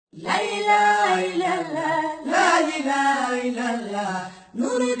La ilaha illallah, la ilaha illallah,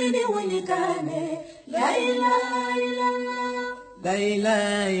 Nourdinetv walikane. La ilaha illallah, la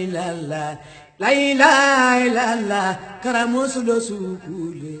ilaha illallah, la ilaha illallah, karamosulo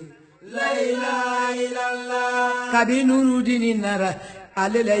sukule. La ilaha illallah, kabi Nourdinetv nara,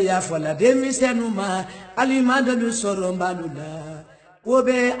 alele ya fola demisenuma, alimadalu sorombalula.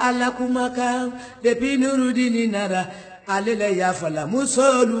 Wobe ala kumaka, depi Nourdinetv nara. Alele ya fala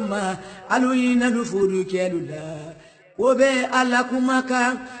musoluma aluyina lufuru kelula wobe ala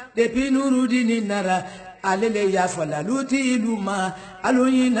kumaka depi Nourdinetv nara alele ya fala luti luma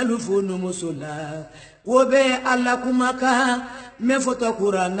aluyina lufunu musola wobe ala kumaka me foto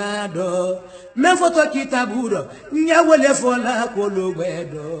Qur'ana do me foto kitaburo nyawole fola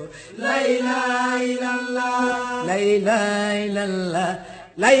kologwedo la ilaha illallah la ilaha illallah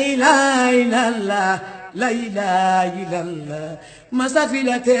la ilaha illallah la ilaha illallah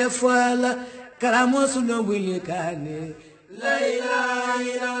masafila tefala karamosulo wilikane la ilaha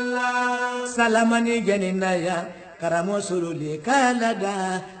illallah salamani geninaya karamosulo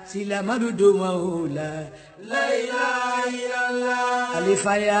likalada silamadu dumaula la ilaha illallah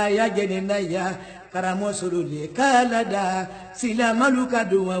alifaya ya geninaya karamosulo likalada silamadu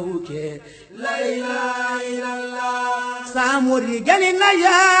kadumauke la ilaha illallah samuri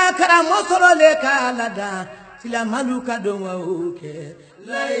geninaya karamosulo likalada silamadu kadumauke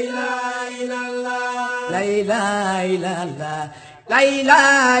la ilaha illallah la ilaha illallah la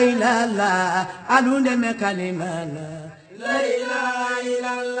ilaha illallah alunde mekalimana la ilaha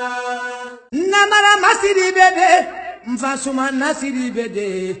illallah namara masiri bede mfasuma nasiri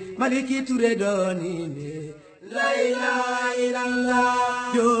bede maliki turedonine la ilaha illallah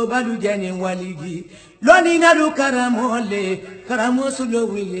yo balu jeni waligi loni naru karamole karamosulo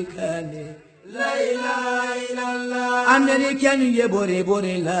wilikane la ilaha illallah American ye bore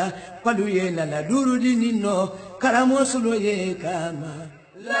bore la palu ye na la Nourdinetv no karamosulo ye kama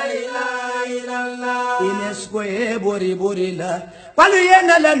la ilaha illallah UNESCO ye bore bore la palu ye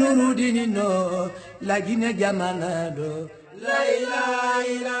na la Nourdinetv no la Guinée jamana do la ilaha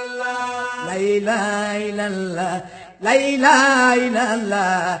illallah la ilaha illallah la ilaha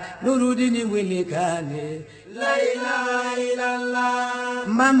illallah Nourdinetv wilikane la ilaha illallah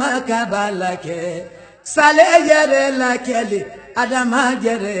mama kabalake sale jere la kele adama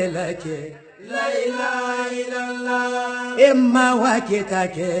jere la ke la ilaha illallah emma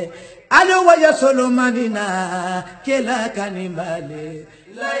waketake alo waya solomanina kela kanimale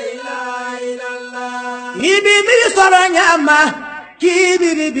la ilaha illallah ibi mi soronyama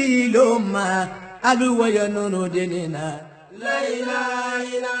kibiri biloma alo waya Nourdinetv la ilaha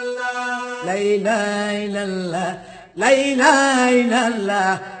illallah la ilaha illallah la ilaha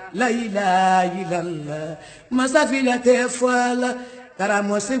illallah la ilaha illallah masafila tefala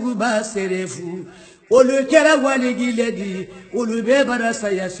karamosegu baserefu olukera waligiledi olube barasa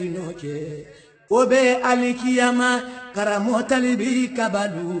yasinoke obe alikiyama karamotalibi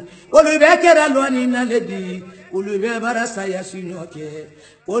kabalu olube kera lwani naledi olube barasa yasinoke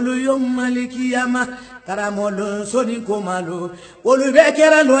oluyom malikiyama karamolo soni komalo olube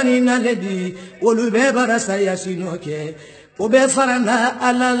kera lwani naledi olube barasa yasinoke obe farana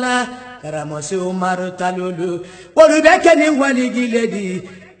alala karamose umaru talulu olube keni waligiledi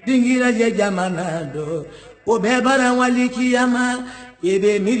dingira je jamanado obe bara walikiyama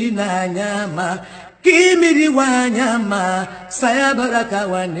ebe mirina nyama kimiri wanyama saya baraka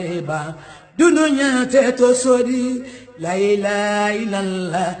waneba dununya teto sodi la ilaha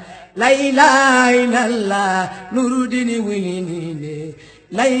illallah la ilaha illallah Nourdinetv wilinine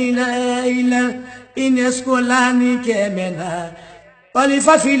la ilaha illallah UNESCO lani kemena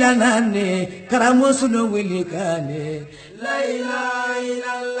Olifa filanane karamosulo wilikane la ilaha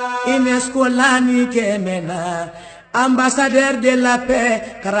illallah UNESCO lani kemena ambassadeur de la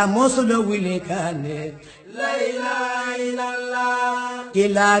paix karamosulo wilikane la ilaha illallah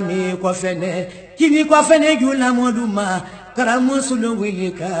kilami kofene kini kofene jula moduma karamosulo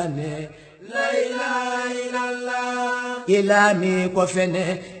wilikane la ilaha illallah kilami kofene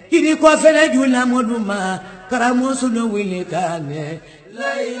kini kofene jula moduma karamosulo wilikane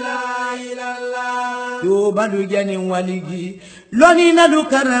la ilaha illallah yo balu jani waligi loni na du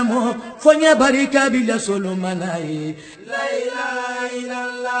karamo fonya barika bila solomanaye la ilaha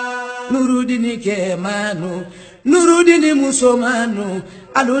illallah Nourdinetv ke manu Nourdinetv musomanu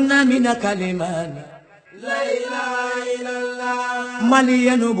aluna mina kalimana la ilaha illallah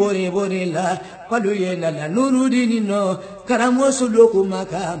maliyanu bore bore la palu yena la Nourdinetv no karamosulo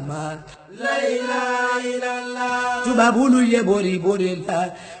kumakama la ilaha illallah tubabulu ye bori bori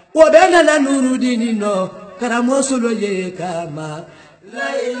la wabena la Nourdinetv no karamosulo ye kama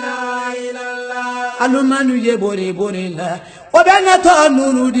La ilaha illallah. Alumanu ye bore bore la. Obena to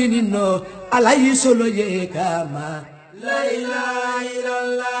Nourdinetv no. Alayi solo ye kama. La ilaha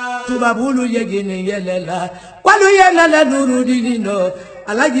illallah. Tubabulu ye gine yelela. Walu ye la Nourdinetv no.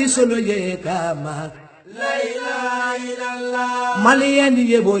 Alayi solo ye kama. La ilaha illallah. Maliyeni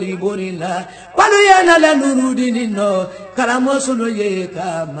ye bori bori la. Walu ye la Nourdinetv no. Karamo solo ye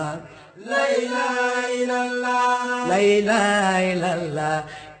kama. La ilaha illallah. La ilaha illallah.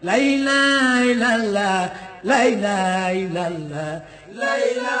 La ilaha illallah. La ilaha illallah. La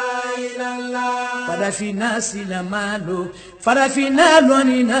ilaha illallah. Farafina silamano. Farafina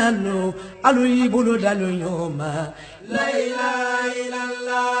loni nano. Alu ibulu dalu yoma. La ilaha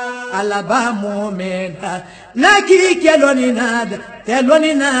illallah. Alaba momena. Naki keloni nada.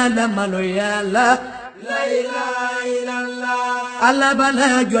 Teloni nada maloyala. La ilaha illallah. Alaba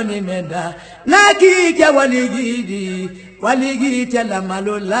la joni meda. Naki ke waligidi. Waligiti la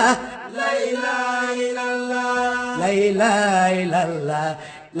malola. La ilaha illallah. La ilaha illallah.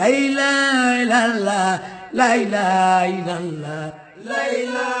 La ilaha illallah. La ilaha illallah. La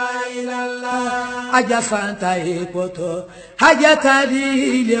ilaha illallah. Aja fanta ekoto. Aja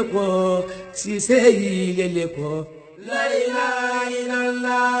tadi leko. Sisei leko. La ilaha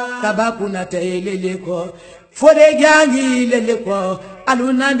illallah. Tabakuna tele leko. Fode gangi leko.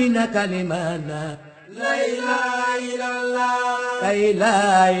 Aluna mina kalimana. La ilaha illallah. La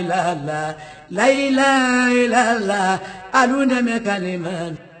ilaha illallah. La ilaha illallah. Aluna me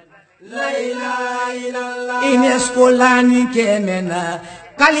kaliman. La ilaha illallah. Ineskolani kemena.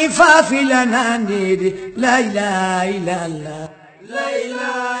 Kalifa filana nidi. La ilaha illallah. La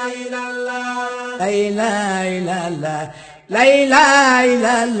ilaha illallah. La ilaha illallah. La ilaha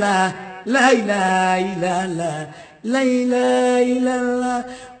illallah. La ilaha illallah. La ilaha illallah.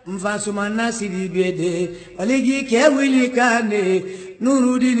 Mfasumana sidibede waligi ke wilikane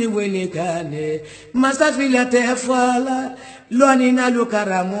Nourdinetv wilikane masafila tefala loni na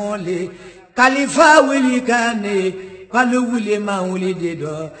lukaramole Khalifa wilikane palu wile mauli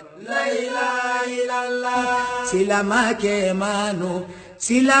dedo. La ilaha illallah. Silama ke manu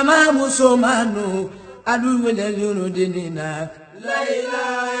silama musomanu alu wile Nourdinetv. La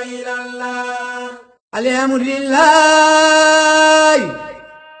ilaha illallah. Alhamdulillah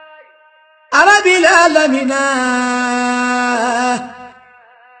Arabil alamina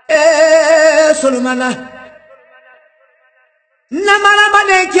Solomana Namara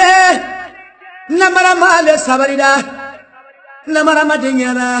maneke Namara male sabarida Namara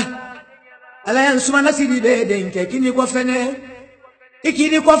madengera Alayan sumana sidibe denke kini ko fene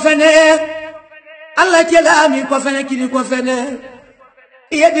ikini ko fene Allah kelami ko fene kini ko fene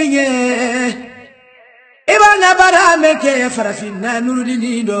yedinye Ibana bara meke farafina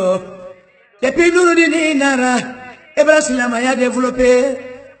Nourdinetv do. Depuis Nourdinetv nara, Ibra Silama ya développé,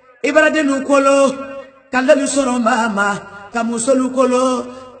 Ibra de Nukolo, Kalalu Soromama, Kamusolu Kolo,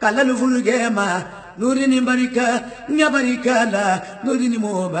 Kalalu Vulgema, Nourdinetv Barika, Nyabarikala, Nourdinetv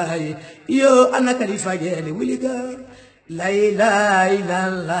Mobai, Yo Anakalifa Geli Williga, La ilaha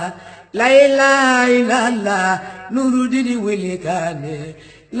illallah, La ilaha illallah, Nourdinetv Willikane,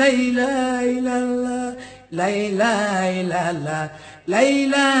 La ilaha illallah, La ilaha illallah. La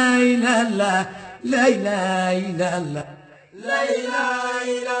ilaha illallah, la ilaha illallah, la ilaha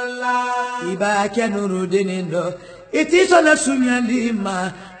illallah. Ibake Nourdinetv do, iti sona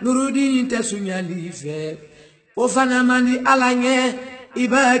sunyalima, Nourdinetv te sunyalife. Ofana mani alanye,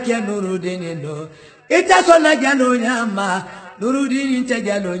 ibake Nourdinetv do, ita sona jalo nyama, Nourdinetv te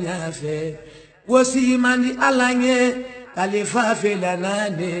jalo nyafe. Wosi mani alanye, Khalifa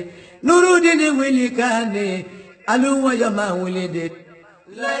felanane, Nourdinetv wilikane. Aluwa yama wulide.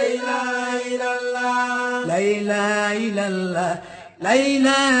 La ilaha illallah. La ilaha illallah. La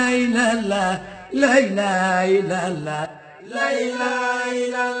ilaha illallah. La ilaha illallah. La ilaha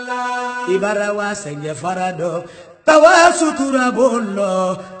illallah. Ibarawa senge farado. Tawasutura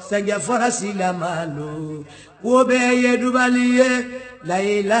bollo. Senge farasila malu. Wobe yedubaliye. La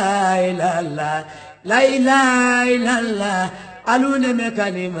ilaha illallah. La ilaha illallah. Alune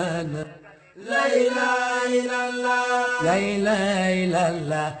mekalimana. La ilaha illallah. La ilaha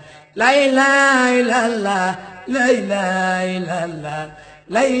illallah. La ilaha illallah. La ilaha illallah.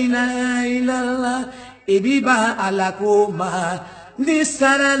 La ilaha illallah. Ibiba alakoma.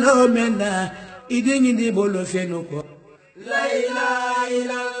 Nisara lomena. Idingi di bolo fenuko. La ilaha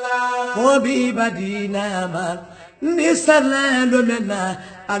illallah. Hobi badinama. Nisara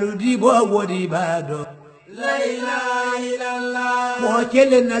lomena. Aludibo wodibado. La ilaha illallah.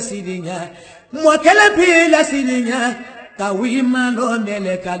 Mwakele nasidinya. Mwakele pila sidinya. kawima no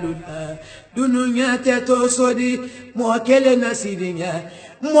mele kalula dununya teto sodi mwakele na sidinya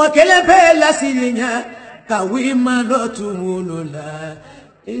mwakele pela sidinya kawima no tumulula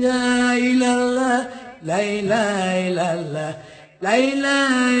la ilaha la ilaha illallah la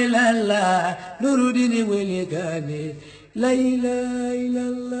ilaha illallah Nourdinetv welegane la ilaha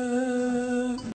illallah